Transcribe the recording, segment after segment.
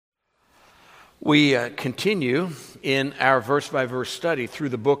We continue in our verse-by-verse study through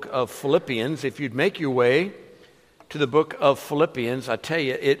the book of Philippians. If you'd make your way to the book of Philippians, I tell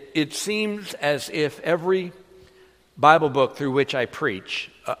you, it seems as if every Bible book through which I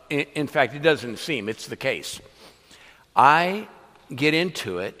preach, in fact, it doesn't seem, it's the case. I get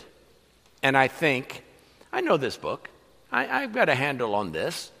into it and I think, I know this book. I've got a handle on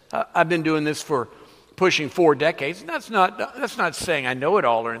this. I've been doing this for pushing 4 decades. That's not saying I know it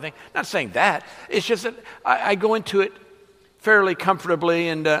all or anything. Not saying that. It's just that I go into it fairly comfortably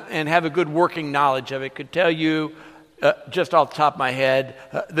and have a good working knowledge of it. Could tell you just off the top of my head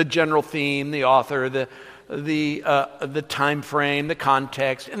the general theme, the author, the time frame, the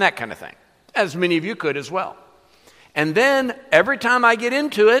context, and that kind of thing, as many of you could as well. And then every time I get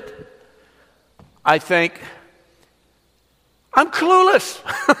into it, I think, I'm clueless.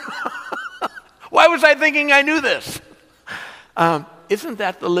 Why was I thinking I knew this? Isn't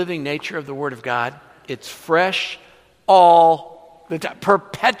that the living nature of the Word of God? It's fresh all the time,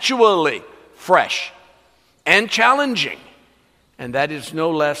 perpetually fresh and challenging. And that is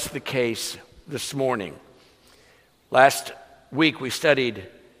no less the case this morning. Last week we studied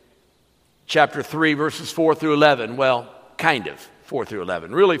chapter 3, verses 4 through 11. Well, kind of 4 through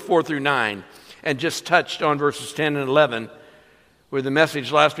 11. Really 4 through 9. And just touched on verses 10 and 11. With the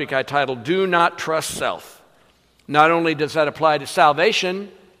message last week I titled, Do Not Trust Self. Not only does that apply to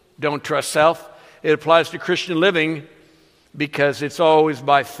salvation, don't trust self, it applies to Christian living because it's always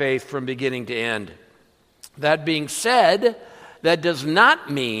by faith from beginning to end. That being said, that does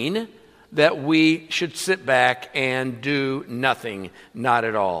not mean that we should sit back and do nothing, not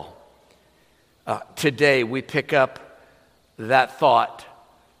at all. Today we pick up that thought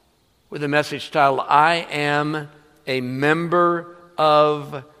with a message titled, I am a member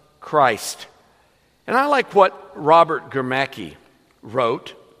of Christ. And I like what Robert Gurmacki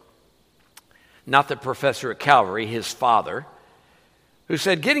wrote, not the professor at Calvary, his father, who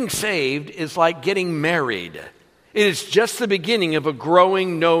said, getting saved is like getting married. It is just the beginning of a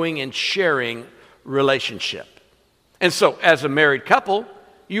growing, knowing, and sharing relationship. And so, as a married couple,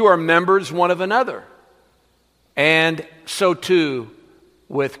 you are members one of another. And so too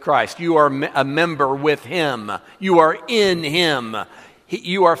with Christ. You are a member with Him. You are in Him.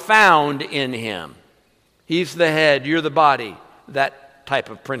 You are found in Him. He's the head, you're the body. That type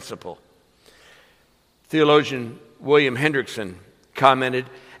of principle. Theologian William Hendrickson commented,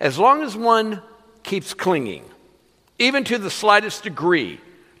 as long as one keeps clinging, even to the slightest degree,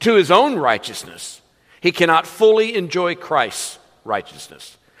 to his own righteousness, he cannot fully enjoy Christ's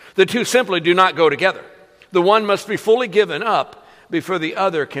righteousness. The two simply do not go together. The one must be fully given up before the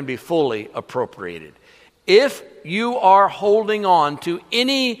other can be fully appropriated. If you are holding on to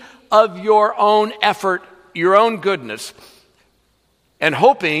any of your own effort, your own goodness, and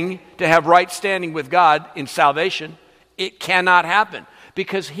hoping to have right standing with God in salvation, it cannot happen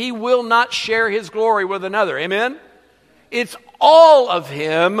because He will not share His glory with another. Amen? It's all of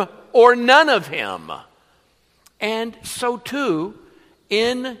Him or none of Him. And so too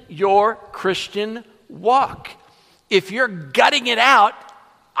in your Christian walk. If you're gutting it out,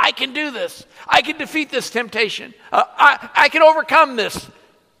 I can do this. I can defeat this temptation. I can overcome this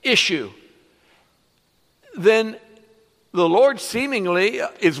issue. Then the Lord seemingly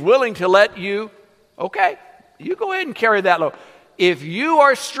is willing to let you, okay, you go ahead and carry that load. If you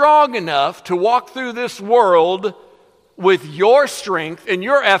are strong enough to walk through this world with your strength and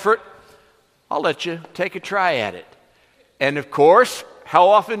your effort, I'll let you take a try at it. And of course, how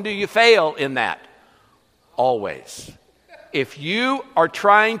often do you fail in that? Always. If you are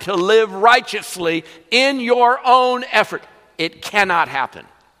trying to live righteously in your own effort, it cannot happen.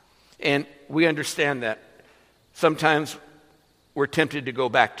 And we understand that. Sometimes we're tempted to go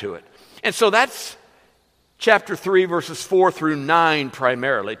back to it. And so that's chapter 3, verses 4 through 9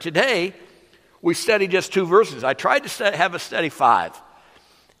 primarily. Today, we study just 2 verses. I tried to have a study 5.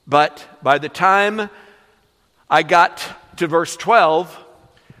 But by the time I got to verse 12,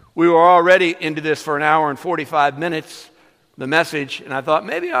 we were already into this for an hour and 45 minutes, the message, and I thought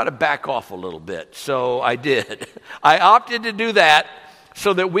maybe I ought to back off a little bit. So I did. I opted to do that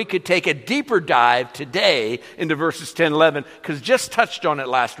so that we could take a deeper dive today into verses 10 and 11, because just touched on it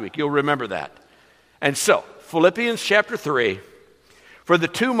last week. You'll remember that. And so, Philippians chapter 3, for the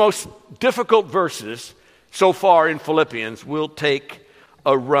 2 most difficult verses so far in Philippians, we'll take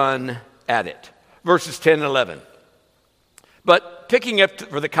a run at it. Verses 10 and 11. But picking up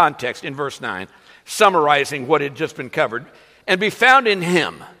for the context in verse 9, summarizing what had just been covered, and be found in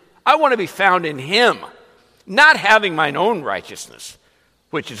Him. I want to be found in Him, not having mine own righteousness,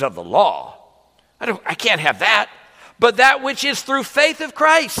 which is of the law. I can't have that, but that which is through faith of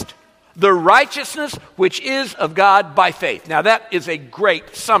Christ, The righteousness which is of God by faith. Now that is a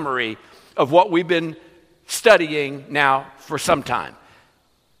great summary of what we've been studying now for some time,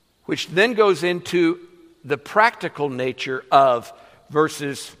 which then goes into the practical nature of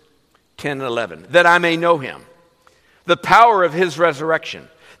verses 10 and 11. That I may know him, the power of his resurrection,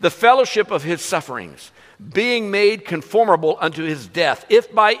 the fellowship of his sufferings, being made conformable unto his death,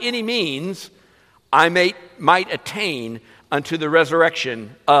 if by any means I might attain unto the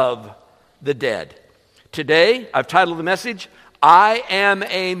resurrection of the dead. Today, I've titled the message, I am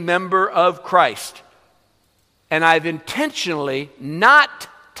a member of Christ. And I've intentionally not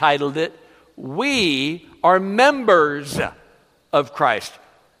titled it, We are members of Christ.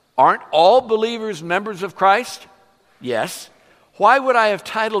 Aren't all believers members of Christ? Yes. Why would I have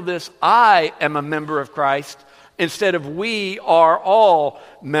titled this, I am a member of Christ, instead of we are all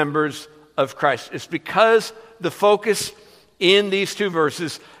members of Christ? It's because the focus in these two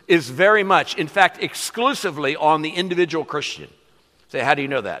verses is very much, in fact, exclusively on the individual Christian. Say, how do you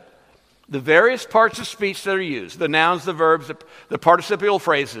know that? The various parts of speech that are used, the nouns, the verbs, the participial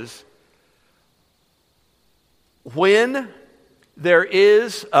phrases, when there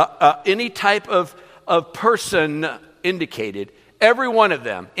is any type of person indicated, every one of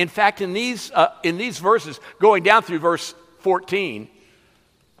them, in fact, in these verses, going down through verse 14,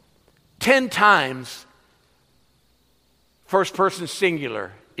 10 times first person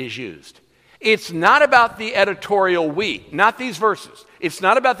singular is used. It's not about the editorial we, not these verses. It's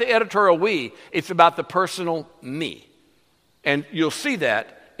not about the editorial we, it's about the personal me. And you'll see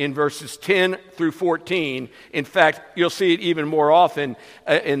that in verses 10 through 14. In fact, you'll see it even more often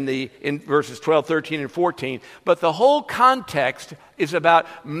in verses 12, 13, and 14. But the whole context is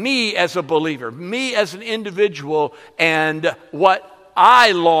about me as a believer, me as an individual, and what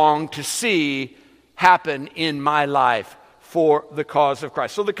I long to see happen in my life for the cause of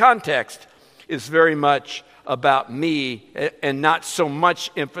Christ. So the context is very much about me and not so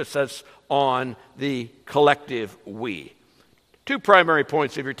much emphasis on the collective we. Two primary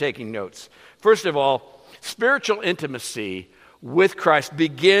points if you're taking notes. First of all, spiritual intimacy with Christ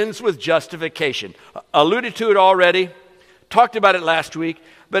begins with justification. Alluded to it already, talked about it last week,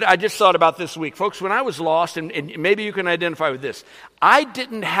 but I just thought about this week. Folks, when I was lost, and maybe you can identify with this, I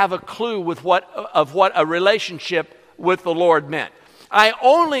didn't have a clue of what a relationship with the Lord meant. I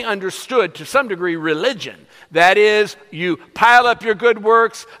only understood, to some degree, religion. That is, you pile up your good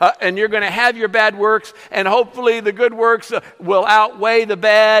works, and you're going to have your bad works, and hopefully the good works will outweigh the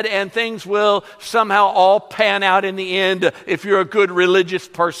bad, and things will somehow all pan out in the end if you're a good religious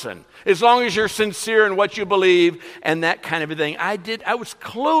person. As long as you're sincere in what you believe, and that kind of a thing. I was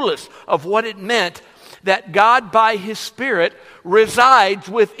clueless of what it meant that God, by His Spirit, resides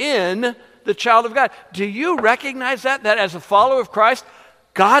within the child of God. Do you recognize that as a follower of Christ,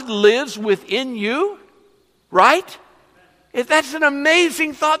 God lives within you? Right? That's an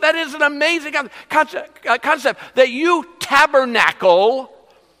amazing thought. That is an amazing concept that you tabernacle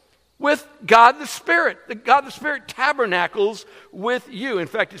with God the Spirit. God the Spirit tabernacles with you. In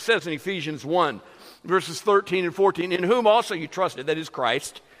fact, it says in Ephesians 1, verses 13 and 14, in whom also you trusted, that is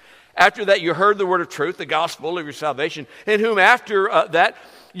Christ. After that you heard the word of truth, the gospel of your salvation, in whom after that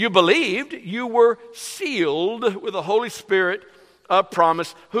you believed, you were sealed with the Holy Spirit of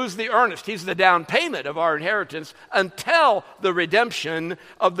promise, who's the earnest. He's the down payment of our inheritance until the redemption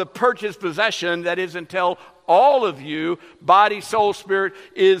of the purchased possession, that is, until all of you, body, soul, spirit,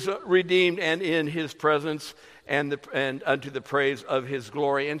 is redeemed and in His presence and unto the praise of His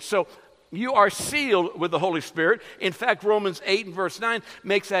glory. And so you are sealed with the Holy Spirit. In fact, Romans 8 and verse 9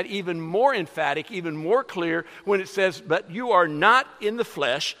 makes that even more emphatic, even more clear when it says, but you are not in the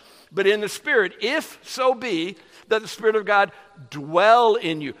flesh, but in the Spirit, if so be that the Spirit of God dwell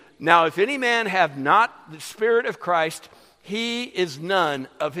in you. Now, if any man have not the Spirit of Christ, he is none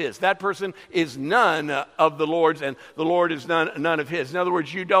of His. That person is none of the Lord's, and the Lord is none of His. In other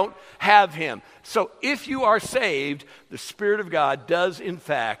words, you don't have Him. So if you are saved, the Spirit of God does, in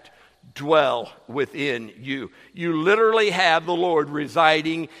fact, dwell within you. You literally have the Lord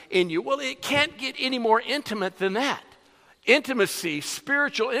residing in you. Well, it can't get any more intimate than that. Intimacy,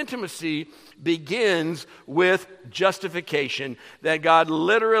 spiritual intimacy, begins with justification, that God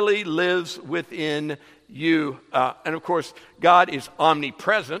literally lives within you. And of course, God is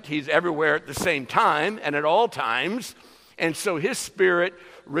omnipresent. He's everywhere at the same time and at all times. And so His Spirit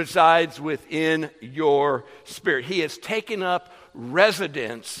resides within your spirit. He has taken up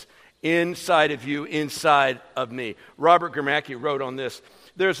residence inside of you, inside of me. Robert Gramacki wrote on this,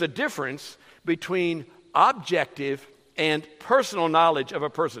 there's a difference between objective and personal knowledge of a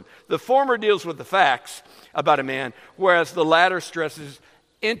person. The former deals with the facts about a man, whereas the latter stresses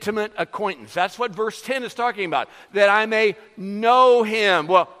intimate acquaintance. That's what verse 10 is talking about, that I may know him.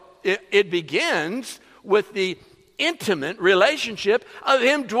 Well, it begins with the intimate relationship of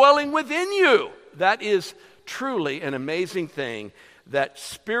him dwelling within you. That is truly an amazing thing, that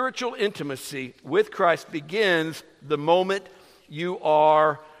spiritual intimacy with Christ begins the moment you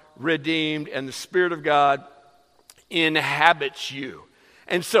are redeemed and the Spirit of God inhabits you.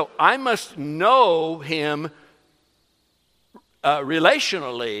 And so I must know him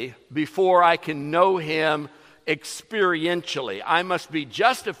relationally before I can know him experientially. I must be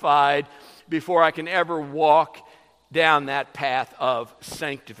justified before I can ever walk down that path of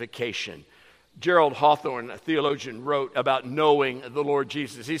sanctification. Gerald Hawthorne, a theologian, wrote about knowing the Lord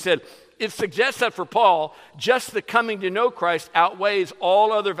Jesus. He said, it suggests that for Paul, just the coming to know Christ outweighs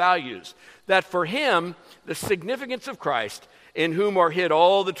all other values. That for him, the significance of Christ, in whom are hid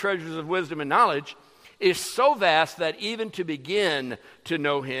all the treasures of wisdom and knowledge, is so vast that even to begin to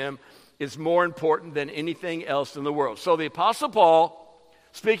know him is more important than anything else in the world. So the Apostle Paul,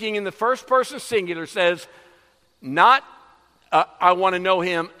 speaking in the first person singular, says, not I want to know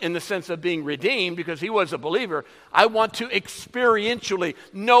him in the sense of being redeemed because he was a believer. I want to experientially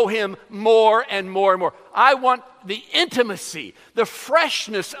know him more and more and more. I want the intimacy, the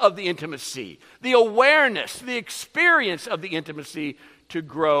freshness of the intimacy, the awareness, the experience of the intimacy to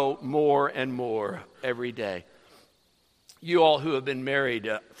grow more and more every day. You all who have been married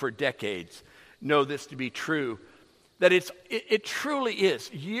for decades know this to be true, that it truly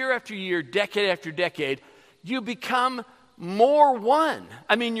is. Year after year, decade after decade, you become more one.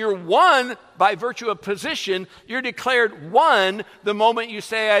 I mean, you're one by virtue of position. You're declared one the moment you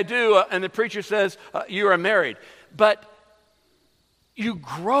say, I do, and the preacher says, you are married. But you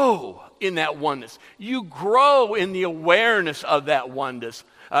grow in that oneness. You grow in the awareness of that oneness.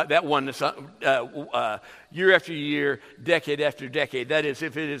 Year after year, decade after decade. That is,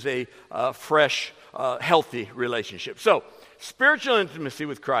 if it is a fresh, healthy relationship. So, spiritual intimacy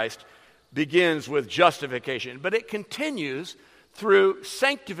with Christ begins with justification, but it continues through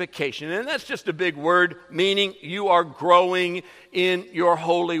sanctification. And that's just a big word, meaning you are growing in your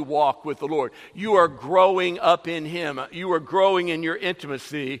holy walk with the Lord. You are growing up in him. You are growing in your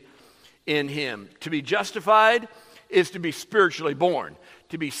intimacy in him. To be justified is to be spiritually born.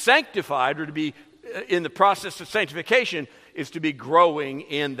 To be sanctified, or to be in the process of sanctification, is to be growing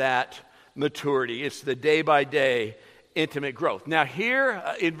in that maturity. It's the day-by-day intimate growth. Now here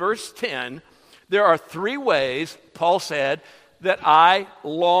in verse 10, there are three ways, Paul said, that I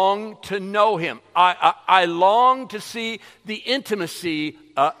long to know him. I long to see the intimacy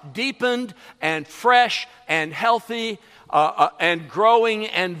deepened and fresh and healthy and growing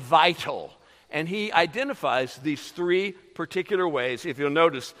and vital. And he identifies these three particular ways, if you'll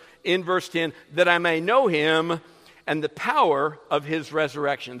notice in verse 10, that I may know him and the power of his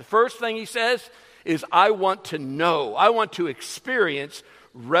resurrection. The first thing he says is I want to know, I want to experience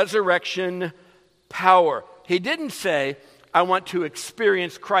resurrection power. He didn't say, I want to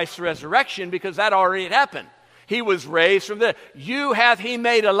experience Christ's resurrection, because that already had happened. He was raised from the dead. You hath he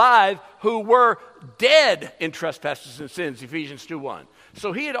made alive who were dead in trespasses and sins, Ephesians 2:1.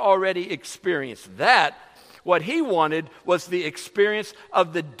 So he had already experienced that. What he wanted was the experience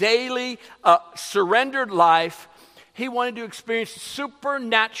of the daily surrendered life. He wanted to experience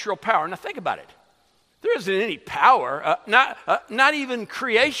supernatural power. Now think about it. There isn't any power, not even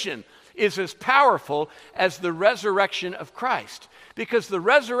creation is as powerful as the resurrection of Christ. Because the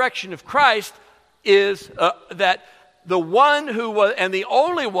resurrection of Christ is that the one who was, and the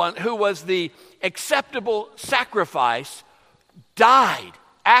only one who was the acceptable sacrifice, died,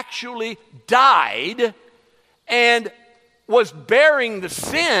 actually died, and was bearing the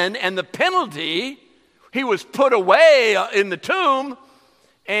sin and the penalty. He was put away in the tomb,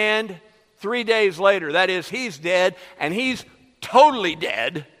 and 3 days later, that is, he's dead, and he's totally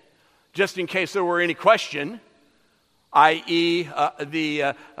dead, just in case there were any question, i.e.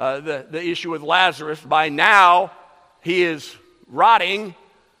 the issue with Lazarus. By now, he is rotting,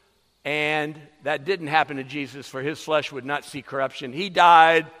 and that didn't happen to Jesus, for his flesh would not see corruption. He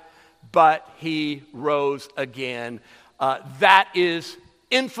died, but he rose again. That is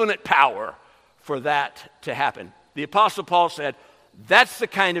infinite power for that to happen. The Apostle Paul said, that's the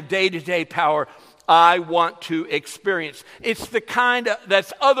kind of day-to-day power I want to experience. It's the kind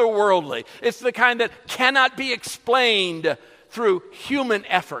that's otherworldly. It's the kind that cannot be explained through human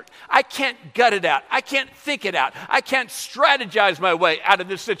effort. I can't gut it out. I can't think it out. I can't strategize my way out of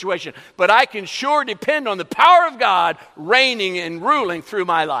this situation. But I can sure depend on the power of God reigning and ruling through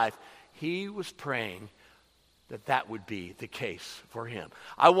my life. He was praying that would be the case for him.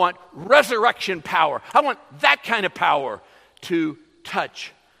 I want resurrection power. I want that kind of power to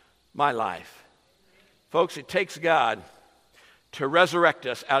touch my life. Folks, it takes God to resurrect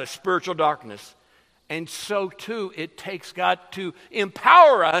us out of spiritual darkness. And so too, it takes God to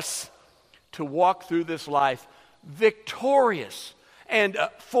empower us to walk through this life victorious and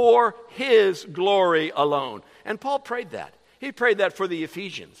for His glory alone. And Paul prayed that. He prayed that for the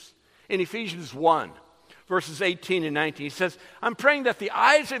Ephesians. In Ephesians 1, verses 18 and 19, he says, I'm praying that the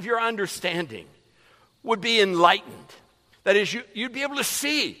eyes of your understanding would be enlightened. That is, you'd be able to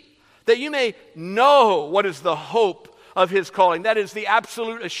see, that you may know what is the hope of His calling. That is the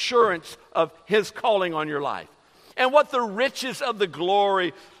absolute assurance of His calling on your life. And what the riches of the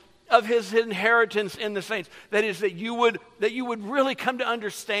glory of His inheritance in the saints. That is, that you would really come to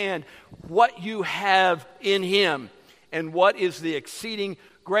understand what you have in Him and what is the exceeding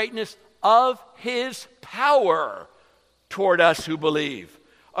greatness of His power toward us who believe,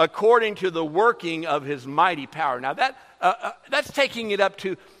 according to the working of His mighty power. Now that's taking it up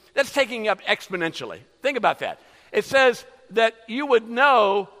exponentially. Think about that. It says that you would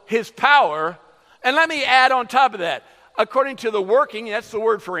know His power, and let me add on top of that, according to the working, that's the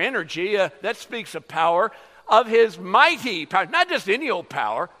word for energy, that speaks of power, of His mighty power, not just any old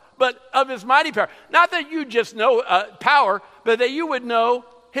power, but of His mighty power. Not that you just know power, but that you would know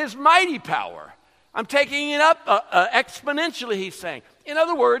His mighty power. I'm taking it up exponentially, he's saying. In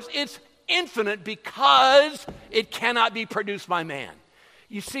other words, it's infinite because it cannot be produced by man.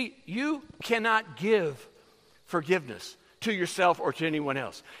 You see, you cannot give forgiveness to yourself or to anyone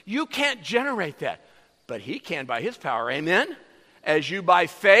else. You can't generate that, but He can by His power. Amen? As you by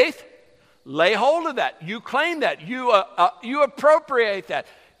faith lay hold of that, you claim that, you appropriate that.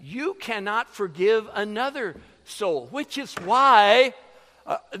 You cannot forgive another soul, which is why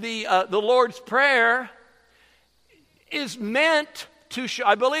the Lord's Prayer is meant to show,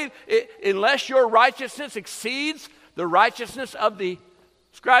 I believe, unless your righteousness exceeds the righteousness of the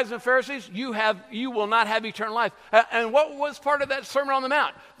scribes and Pharisees, you will not have eternal life. And what was part of that Sermon on the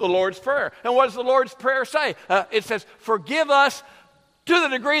Mount? The Lord's Prayer. And what does the Lord's Prayer say? It says, forgive us to the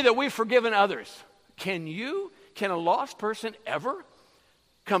degree that we've forgiven others. Can a lost person ever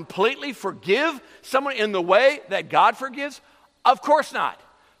completely forgive someone in the way that God forgives? Of course not.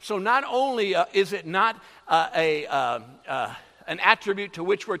 So not only is it not an attribute to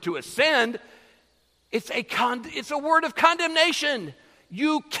which we're to ascend, it's a word of condemnation.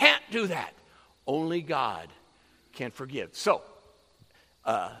 You can't do that. Only God can forgive. So,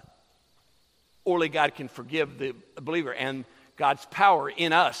 only God can forgive the believer, and God's power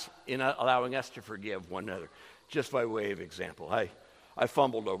in us, in allowing us to forgive one another. Just by way of example. I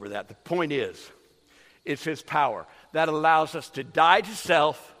fumbled over that. The point is, it's His power that allows us to die to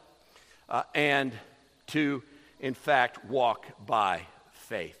self and to, in fact, walk by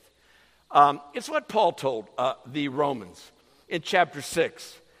faith. It's what Paul told the Romans in chapter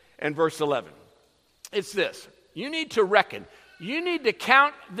 6 and verse 11. It's this. You need to reckon. You need to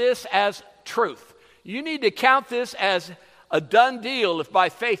count this as truth. You need to count this as a done deal if by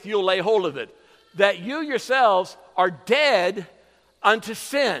faith you'll lay hold of it. That you yourselves are dead unto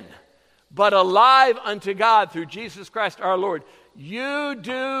sin, but alive unto God through Jesus Christ our Lord. You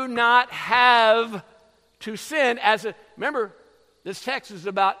do not have to sin remember, this text is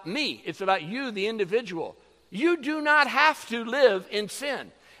about me. It's about you, the individual. You do not have to live in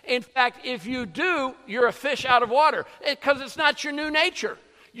sin. In fact, if you do, you're a fish out of water because it's not your new nature.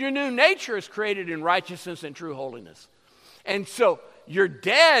 Your new nature is created in righteousness and true holiness. And so you're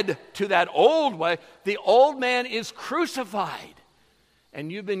dead to that old way. The old man is crucified. And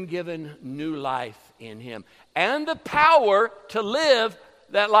you've been given new life in Him. And the power to live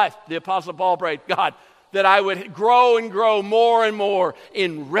that life. The Apostle Paul prayed, God, that I would grow and grow more and more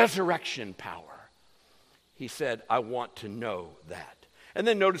in resurrection power. He said, I want to know that. And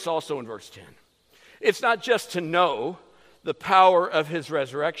then notice also in verse 10. It's not just to know the power of His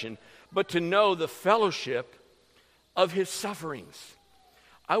resurrection, but to know the fellowship of His sufferings.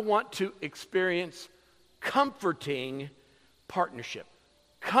 I want to experience comforting partnership.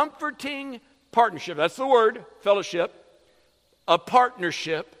 Comforting partnership. That's the word, fellowship. A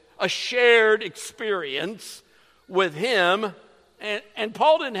partnership, a shared experience with Him. And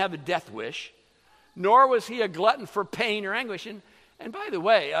Paul didn't have a death wish, nor was he a glutton for pain or anguish. And by the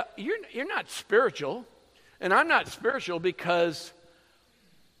way, you're not spiritual, and I'm not spiritual because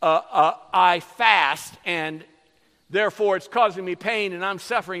I fast, and therefore it's causing me pain, and I'm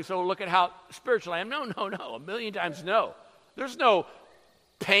suffering, so look at how spiritual I am. No, a million times no. There's no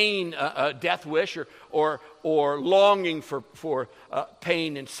pain, death wish, or longing for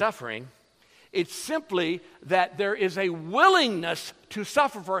pain and suffering. It's simply that there is a willingness to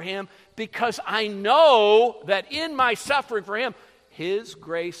suffer for Him because I know that in my suffering for Him, His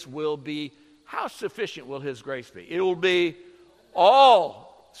grace will be, how sufficient will His grace be? It will be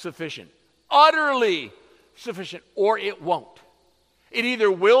all sufficient, utterly sufficient, or it won't. It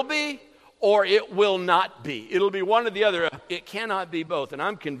either will be or it will not be. It'll be one or the other. It cannot be both. And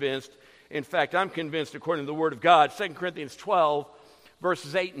I'm convinced, in fact, according to the Word of God, 2 Corinthians 12,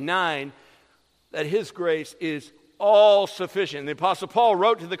 verses 8 and 9, that His grace is all sufficient. The Apostle Paul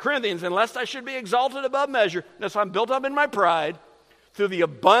wrote to the Corinthians, unless I should be exalted above measure, unless I'm built up in my pride, through the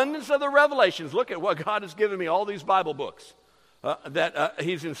abundance of the revelations. Look at what God has given me, all these Bible books that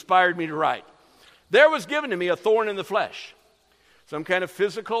He's inspired me to write. There was given to me a thorn in the flesh, some kind of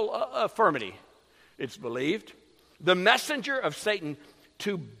physical infirmity, it's believed. The messenger of Satan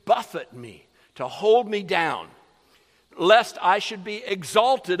to buffet me, to hold me down, lest I should be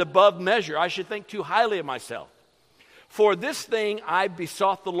exalted above measure. I should think too highly of myself. For this thing I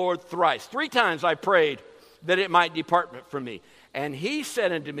besought the Lord thrice. 3 times I prayed that it might depart from me. And He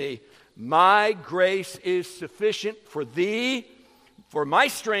said unto me, my grace is sufficient for thee, for my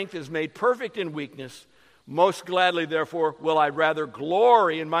strength is made perfect in weakness. Most gladly, therefore, will I rather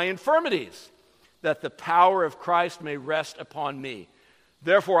glory in my infirmities, that the power of Christ may rest upon me.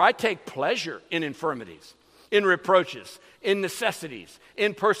 Therefore, I take pleasure in infirmities, in reproaches, in necessities,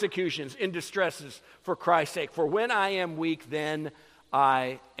 in persecutions, in distresses, for Christ's sake. For when I am weak, then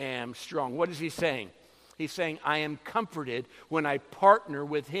I am strong. What is he saying? He's saying, I am comforted when I partner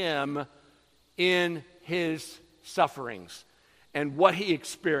with Him in His sufferings and what He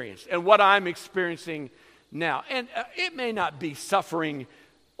experienced and what I'm experiencing now. And it may not be suffering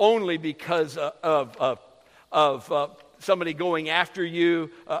only because of somebody going after you,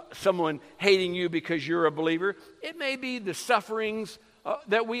 someone hating you because you're a believer. It may be the sufferings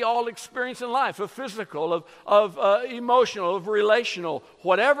that we all experience in life, of physical, of emotional, of relational,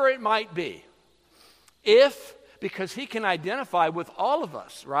 whatever it might be. Because He can identify with all of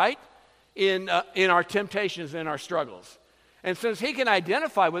us, right, in our temptations and our struggles. And since He can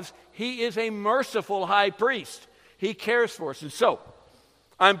identify with us, He is a merciful high priest. He cares for us. And so,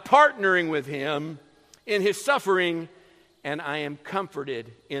 I'm partnering with Him in His suffering, and I am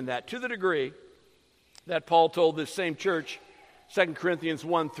comforted in that. To the degree that Paul told this same church, 2 Corinthians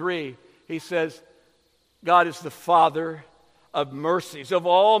 1:3, he says, God is the Father of mercies, of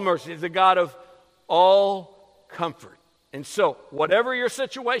all mercies, the God of all comfort. And so, whatever your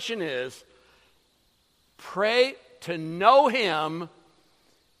situation is, pray to know Him,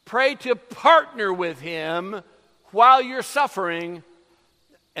 pray to partner with Him while you're suffering,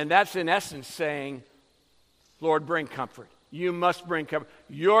 and that's in essence saying, Lord, bring comfort. You must bring comfort.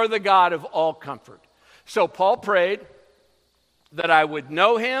 You're the God of all comfort. So Paul prayed that I would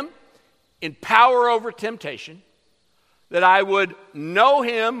know Him in power over temptation, that I would know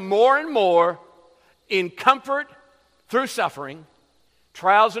Him more and more in comfort through suffering,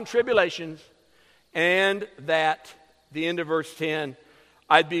 trials and tribulations, and that, the end of verse 10,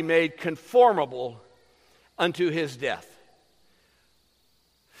 I'd be made conformable unto His death.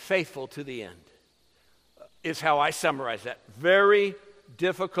 Faithful to the end is how I summarize that. Very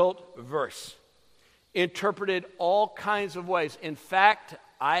difficult verse. Interpreted all kinds of ways. In fact,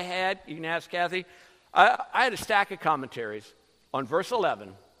 you can ask Kathy, I had a stack of commentaries on verse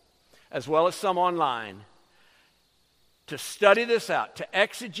 11, as well as some online, to study this out, to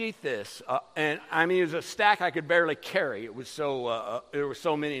exegete this. And I mean, it was a stack I could barely carry. It was there were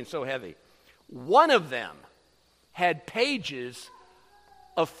so many and so heavy. One of them had pages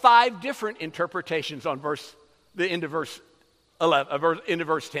of 5 different interpretations on the end of verse 11, end of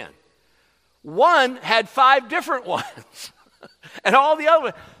verse 10. One had 5 different ones. And all the other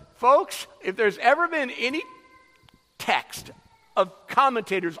ones. Folks, if there's ever been any text of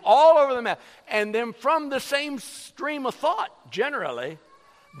commentators all over the map, and then from the same stream of thought, generally,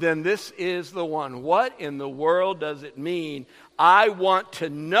 then this is the one. What in the world does it mean? I want to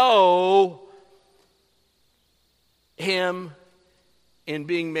know Him in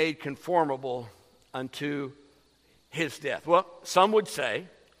being made conformable unto His death. Well, some would say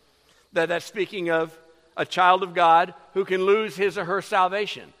that that's speaking of a child of God who can lose his or her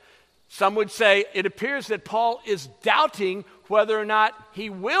salvation. Some would say it appears that Paul is doubting whether or not he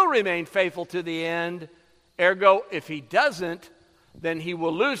will remain faithful to the end. Ergo, if he doesn't, then he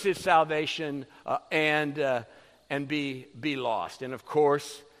will lose his salvation and be lost. And of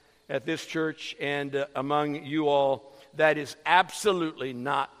course, at this church and among you all, that is absolutely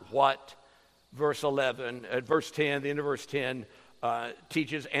not what verse 11, verse 10, the end of verse 10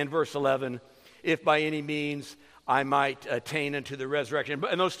 teaches, and verse 11, if by any means I might attain unto the resurrection.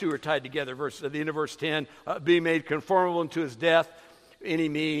 And those two are tied together. The end of verse 10, be made conformable unto His death. Any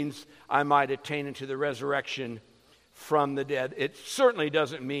means I might attain unto the resurrection from the dead. It certainly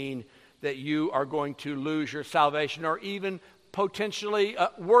doesn't mean that you are going to lose your salvation or even potentially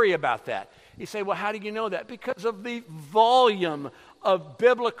worry about that. You say, well, how do you know that? Because of the volume of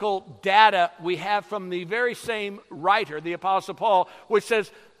biblical data we have from the very same writer, the Apostle Paul, which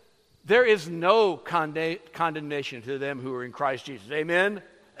says there is no condemnation to them who are in Christ Jesus. Amen?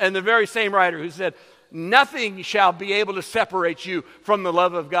 And the very same writer who said, nothing shall be able to separate you from the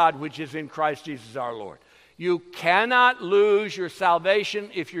love of God which is in Christ Jesus our Lord. You cannot lose your salvation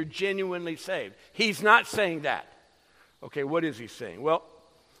if you're genuinely saved. He's not saying that. Okay, what is he saying? Well,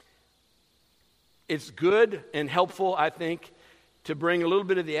 it's good and helpful, I think, to bring a little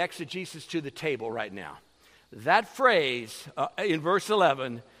bit of the exegesis to the table right now. That phrase in verse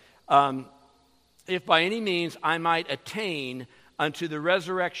 11, if by any means I might attain unto the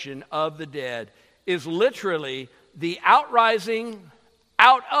resurrection of the dead, is literally the outrising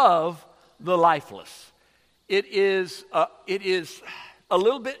out of the lifeless. It is a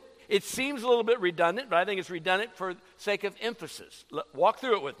little bit, it seems a little bit redundant, but I think it's redundant for sake of emphasis. Walk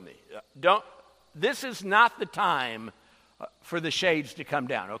through it with me. This is not the time for the shades to come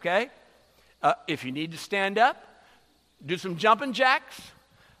down, okay? If you need to stand up, do some jumping jacks,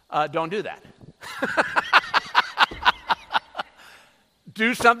 don't do that.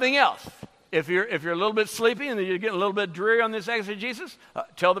 Do something else. If you're a little bit sleepy and you're getting a little bit dreary on this exegesis,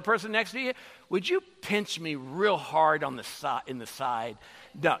 tell the person next to you, would you pinch me real hard on the in the side?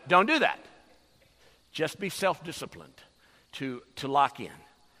 Don't do that. Just be self-disciplined to lock in.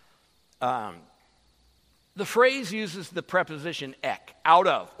 The phrase uses the preposition ek, out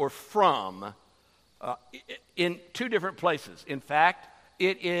of or from, in two different places. In fact,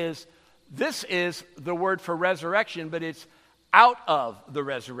 this is the word for resurrection, but it's out of the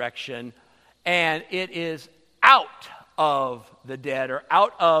resurrection, and it is out of the dead or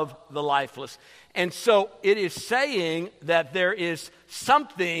out of the lifeless. And so it is saying that there is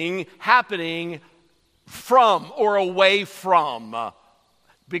something happening from or away from,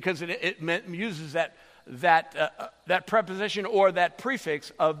 because it uses that preposition or that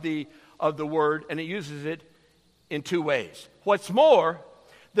prefix of the word, and it uses it in two ways. What's more,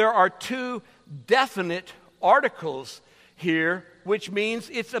 there are two definite articles here, which means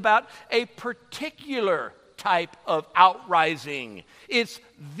it's about a particular type of outrising. It's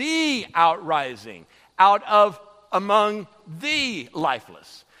the outrising out of among the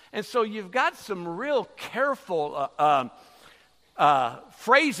lifeless. And so you've got some real careful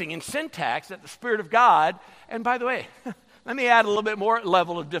phrasing and syntax that the Spirit of God, and by the way, let me add a little bit more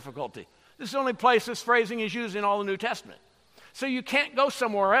level of difficulty. This is the only place this phrasing is used in all the New Testament. So you can't go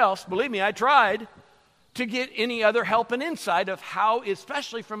somewhere else. Believe me, I tried to get any other help and insight of how,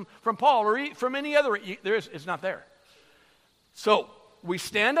 especially from Paul or from any other, it's not there. So we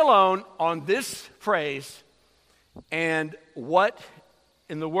stand alone on this phrase, and what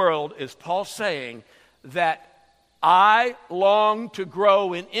in the world is Paul saying? That I long to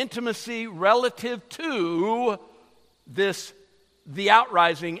grow in intimacy relative to this, the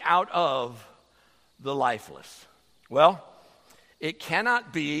outrising out of the lifeless. Well, it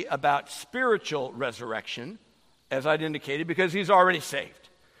cannot be about spiritual resurrection, as I'd indicated, because he's already saved.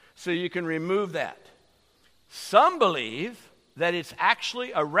 So you can remove that. Some believe that it's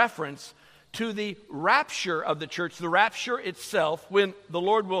actually a reference to the rapture of the church, the rapture itself, when the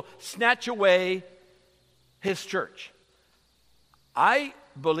Lord will snatch away his church. I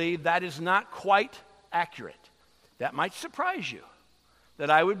believe that is not quite accurate. That might surprise you, that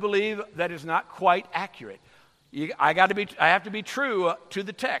I would believe that is not quite accurate. I have to be true to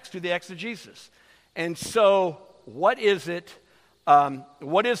the text, to the exegesis. And so, what is it?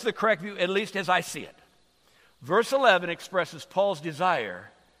 What is the correct view, at least as I see it? Verse 11 expresses Paul's desire,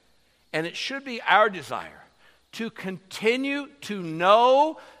 and it should be our desire, to continue to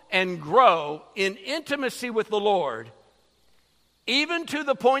know and grow in intimacy with the Lord, even to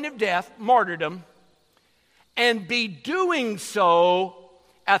the point of death, martyrdom, and be doing so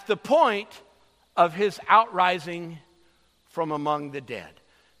at the point of his outrising from among the dead.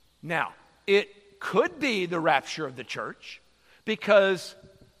 Now, it could be the rapture of the church because,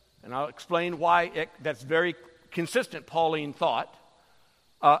 and I'll explain why that's very consistent Pauline thought,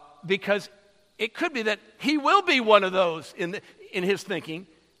 because it could be that he will be one of those in his thinking,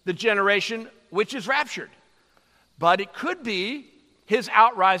 the generation which is raptured. But it could be his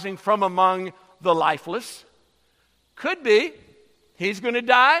outrising from among the lifeless. Could be he's going to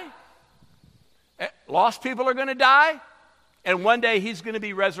die. Lost people are going to die. And one day he's going to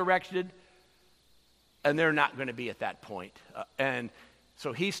be resurrected. And they're not going to be at that point. And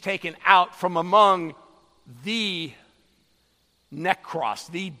so he's taken out from among the necros,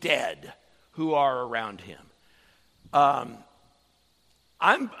 the dead who are around him. My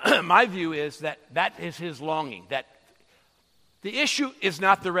view is that is his longing. That the issue is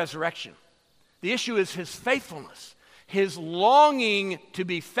not the resurrection. The issue is his faithfulness. His longing to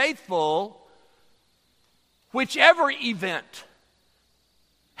be faithful, whichever event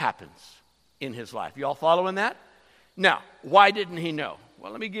happens in his life. You all following that? Now, why didn't he know?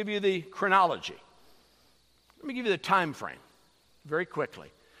 Well, let me give you the chronology. Let me give you the time frame very quickly.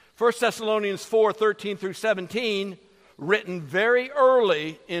 1 Thessalonians 4:13 through 17, written very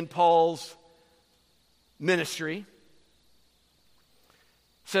early in Paul's ministry,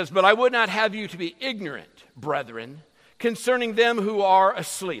 says, "But I would not have you to be ignorant, brethren, concerning them who are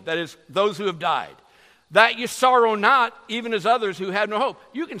asleep," that is, those who have died, "that you sorrow not, even as others who have no hope."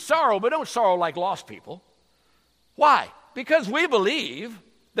 You can sorrow, but don't sorrow like lost people. Why? Because we believe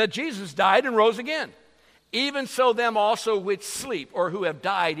that Jesus died and rose again. "Even so them also which sleep," or who have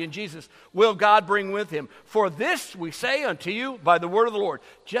died in Jesus, "will God bring with him. For this we say unto you by the word of the Lord."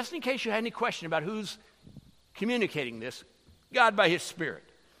 Just in case you had any question about who's communicating this, God by his Spirit.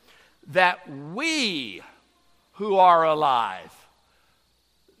 "That we who are alive,"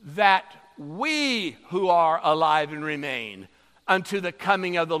 and remain unto the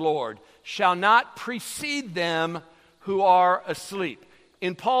coming of the Lord, "shall not precede them who are asleep."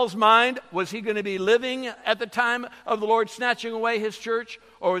 In Paul's mind, was he going to be living at the time of the Lord snatching away his church,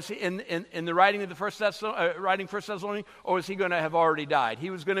 or was he in the writing of the First Thessalonians, or was he going to have already died? He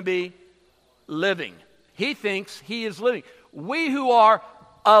was going to be living. He thinks he is living. We who are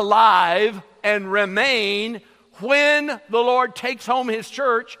alive and remain when the Lord takes home his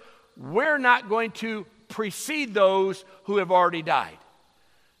church, we're not going to precede those who have already died.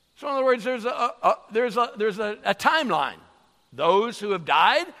 So in other words, there's a timeline. Those who have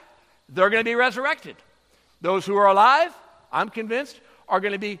died, they're going to be resurrected. Those who are alive, I'm convinced, are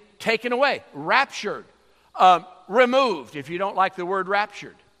going to be taken away, raptured, removed, if you don't like the word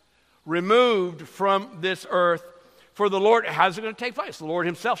raptured, removed from this earth. For the Lord, how's it going to take place? The Lord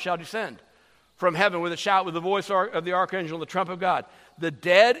himself shall descend from heaven with a shout, with the voice of the archangel and the trump of God. The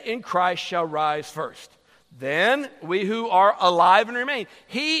dead in Christ shall rise first. Then we who are alive and remain.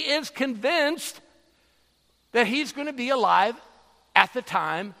 He is convinced that he's going to be alive at the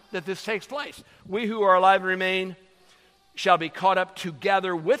time that this takes place. We who are alive and remain shall be caught up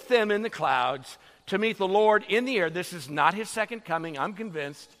together with them in the clouds to meet the Lord in the air. This is not his second coming, I'm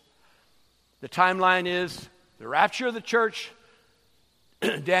convinced. The timeline is the rapture of the church,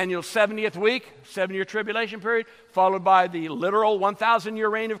 Daniel's 70th week, 7-year tribulation period, followed by the literal 1,000-year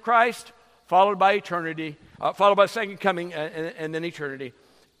reign of Christ, followed by eternity, followed by second coming, and then eternity.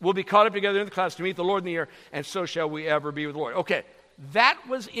 We'll be caught up together in the clouds to meet the Lord in the air, and so shall we ever be with the Lord. Okay, that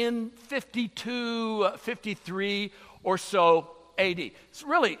was in 52, 53 or so AD. It's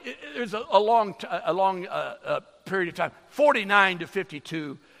really, there's a long period of time, 49 to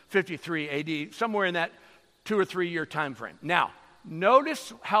 52, 53 AD, somewhere in that 2 or 3 year time frame. Now,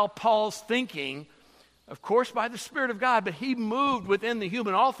 notice how Paul's thinking, of course by the Spirit of God, but he moved within the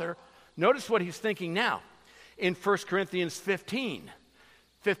human author. Notice what he's thinking now in 1 Corinthians 15.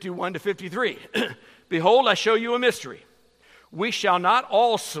 51 to 53. "Behold, I show you a mystery. We shall not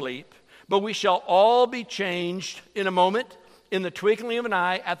all sleep, but we shall all be changed in a moment, in the twinkling of an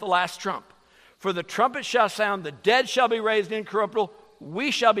eye, at the last trump. For the trumpet shall sound, the dead shall be raised incorruptible, we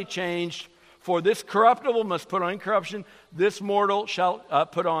shall be changed. For this corruptible must put on incorruption, this mortal shall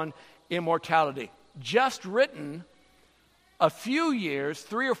put on immortality." Just written a few years,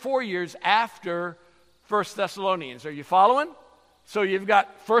 3 or 4 years after 1 Thessalonians. Are you following? So you've got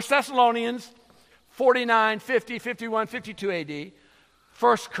 1 Thessalonians, 49, 50, 51, 52 AD.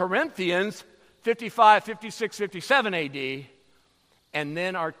 1 Corinthians, 55, 56, 57 AD. And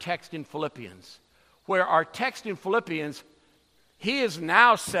then our text in Philippians, where our text in Philippians, he is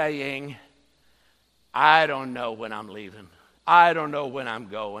now saying, I don't know when I'm leaving. I don't know when I'm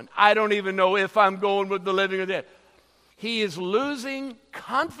going. I don't even know if I'm going with the living or dead. He is losing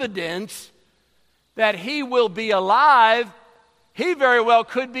confidence that he will be alive. He very well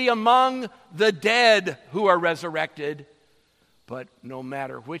could be among the dead who are resurrected. But no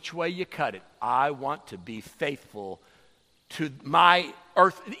matter which way you cut it, I want to be faithful to the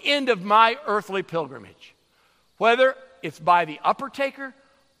end of my earthly pilgrimage. Whether it's by the uppertaker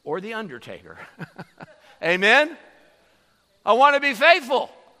or the undertaker. Amen? I want to be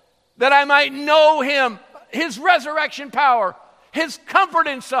faithful that I might know him, his resurrection power, his comfort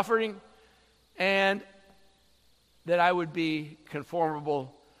in suffering, and that I would be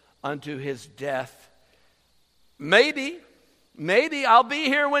conformable unto his death. Maybe I'll be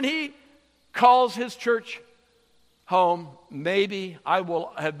here when he calls his church home. Maybe I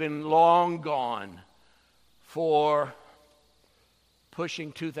will have been long gone for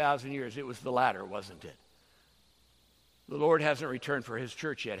pushing 2,000 years. It was the latter, wasn't it? The Lord hasn't returned for his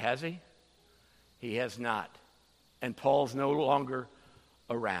church yet, has he? He has not. And Paul's no longer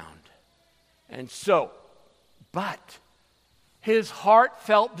around. And so, but his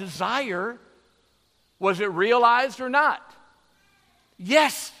heartfelt desire, was it realized or not?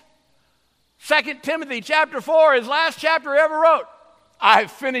 Yes. 2 Timothy chapter 4, his last chapter he ever wrote. I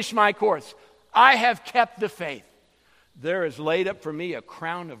have finished my course. I have kept the faith. There is laid up for me a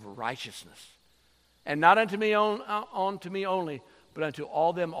crown of righteousness. And not unto me only, but unto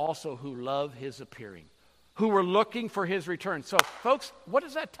all them also who love his appearing, who were looking for his return. So, folks, what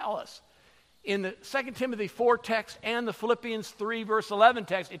does that tell us? In the 2 Timothy 4 text and the Philippians 3 verse 11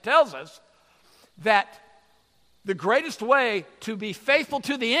 text, it tells us that the greatest way to be faithful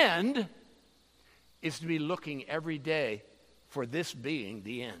to the end is to be looking every day for this being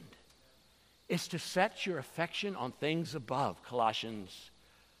the end. It's to set your affection on things above, Colossians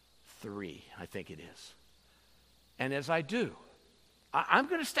 3, I think it is. And as I do, I'm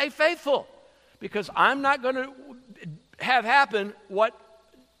going to stay faithful because I'm not going to have happen what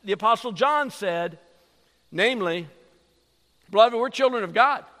the Apostle John said, namely, beloved, we're children of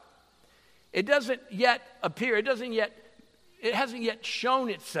God. It doesn't yet appear, it hasn't yet shown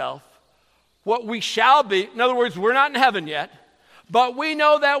itself what we shall be. In other words, we're not in heaven yet, but we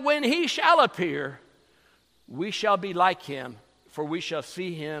know that when he shall appear, we shall be like him, for we shall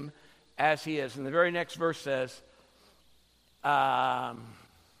see him as he is. And the very next verse says,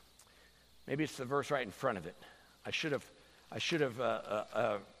 maybe it's the verse right in front of it. I should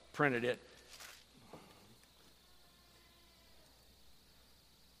have printed it.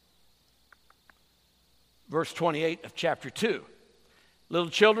 Verse 28 of chapter 2. Little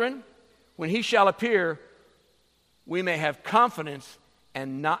children, when he shall appear, we may have confidence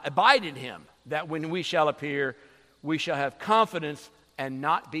and not abide in him, that when we shall appear, we shall have confidence and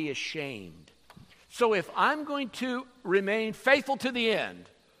not be ashamed. So if I'm going to remain faithful to the end,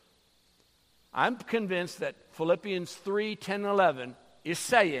 I'm convinced that Philippians 3, 10, 11 is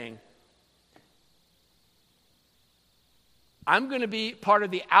saying, I'm going to be part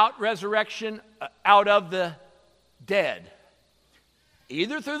of the out-resurrection out of the dead,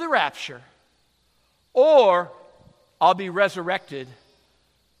 either through the rapture, or I'll be resurrected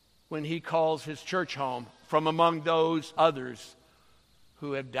when he calls his church home from among those others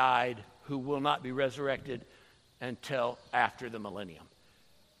who have died, who will not be resurrected until after the millennium.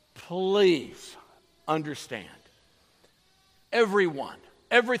 Please understand, everyone,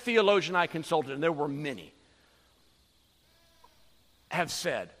 every theologian I consulted, and there were many, have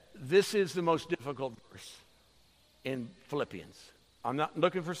said, this is the most difficult verse in Philippians. I'm not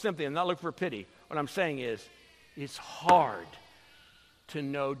looking for sympathy. I'm not looking for pity. What I'm saying is, it's hard to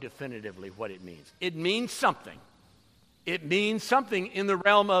know definitively what it means. It means something. It means something in the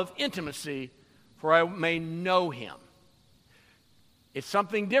realm of intimacy, for I may know him. It's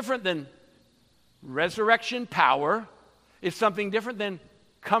something different than resurrection power. It's something different than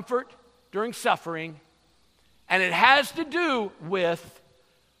comfort during suffering. And it has to do with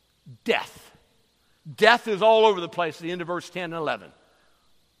death. Death is all over the place at the end of verse 10 and 11.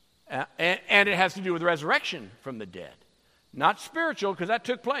 And it has to do with resurrection from the dead. Not spiritual, because that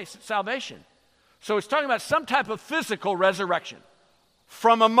took place at salvation. So it's talking about some type of physical resurrection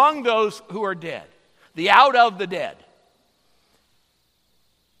from among those who are dead. The out of the dead.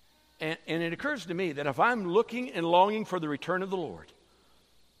 And it occurs to me that if I'm looking and longing for the return of the Lord,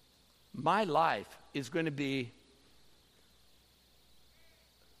 my life is going to be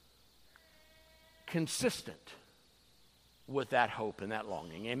consistent with that hope and that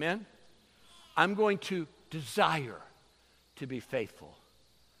longing. Amen? I'm going to desire to be faithful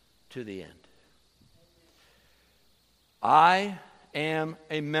to the end. I am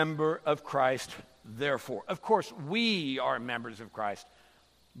a member of Christ, therefore. Of course, we are members of Christ,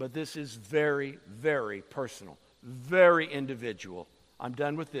 but this is very, very personal, very individual. I'm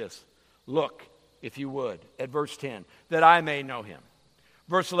done with this. Look, if you would, at verse 10, that I may know him.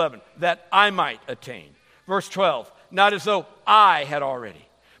 Verse 11, that I might attain. Verse 12, not as though I had already,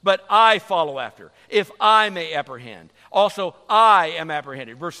 but I follow after, if I may apprehend. Also, I am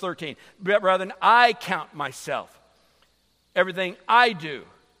apprehended. Verse 13, but rather than I count myself, everything I do.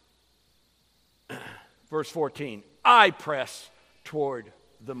 Verse 14, I press toward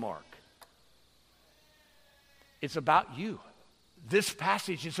the mark. It's about you. This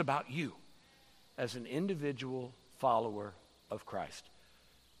passage is about you as an individual follower of Christ.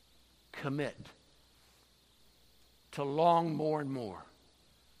 Commit to long more and more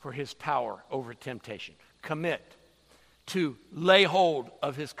for his power over temptation. Commit to lay hold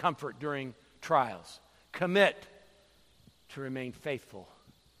of his comfort during trials. Commit to remain faithful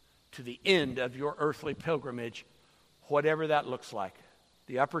to the end of your earthly pilgrimage, whatever that looks like.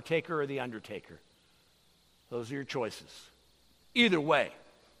 The upper taker or the undertaker. Those are your choices. Either way,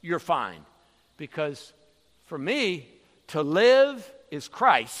 you're fine. Because for me, to live is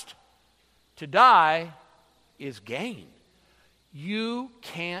Christ. To die is gain. You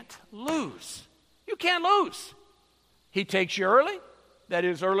can't lose. You can't lose. He takes you early. That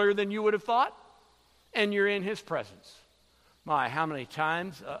is earlier than you would have thought. And you're in his presence. My, how many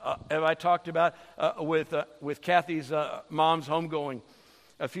times have I talked about with Kathy's mom's homegoing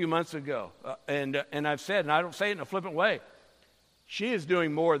a few months ago? And I've said, and I don't say it in a flippant way, she is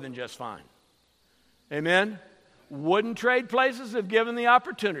doing more than just fine. Amen? Wouldn't trade places if given the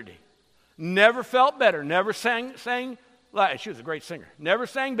opportunity. Never felt better. Never sang like she was a great singer. Never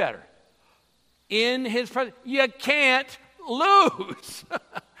sang better. In his presence. You can't lose.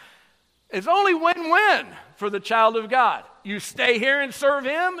 It's only win-win for the child of God. You stay here and serve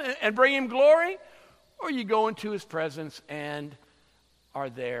him and bring him glory, or you go into his presence and are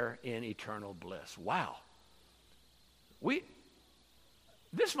there in eternal bliss. Wow.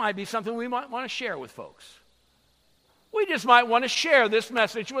 This might be something we might want to share with folks. We just might want to share this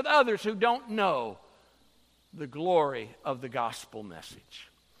message with others who don't know the glory of the gospel message.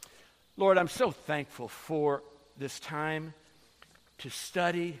 Lord, I'm so thankful for this time to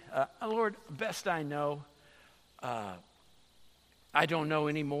study. Lord, best I know, I don't know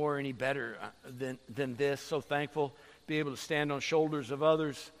any more, any better than this. So thankful to be able to stand on shoulders of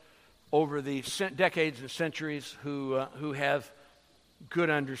others over the decades and centuries who have good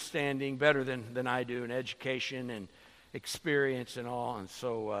understanding, better than I do, in education and experience and all. And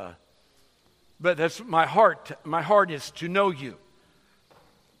so, but that's my heart. My heart is to know you,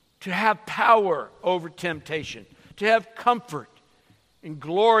 to have power over temptation, to have comfort and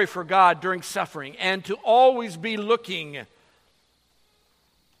glory for God during suffering, and to always be looking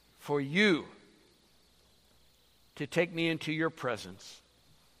for you to take me into your presence.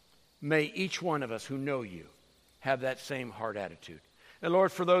 May each one of us who know you have that same heart attitude. And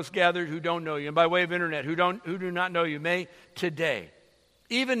Lord, for those gathered who don't know you, and by way of internet who do not know you, may today,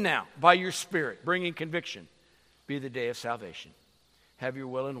 even now, by your Spirit, bringing conviction, be the day of salvation. Have your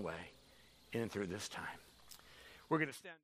will and way in and through this time. We're going to stand.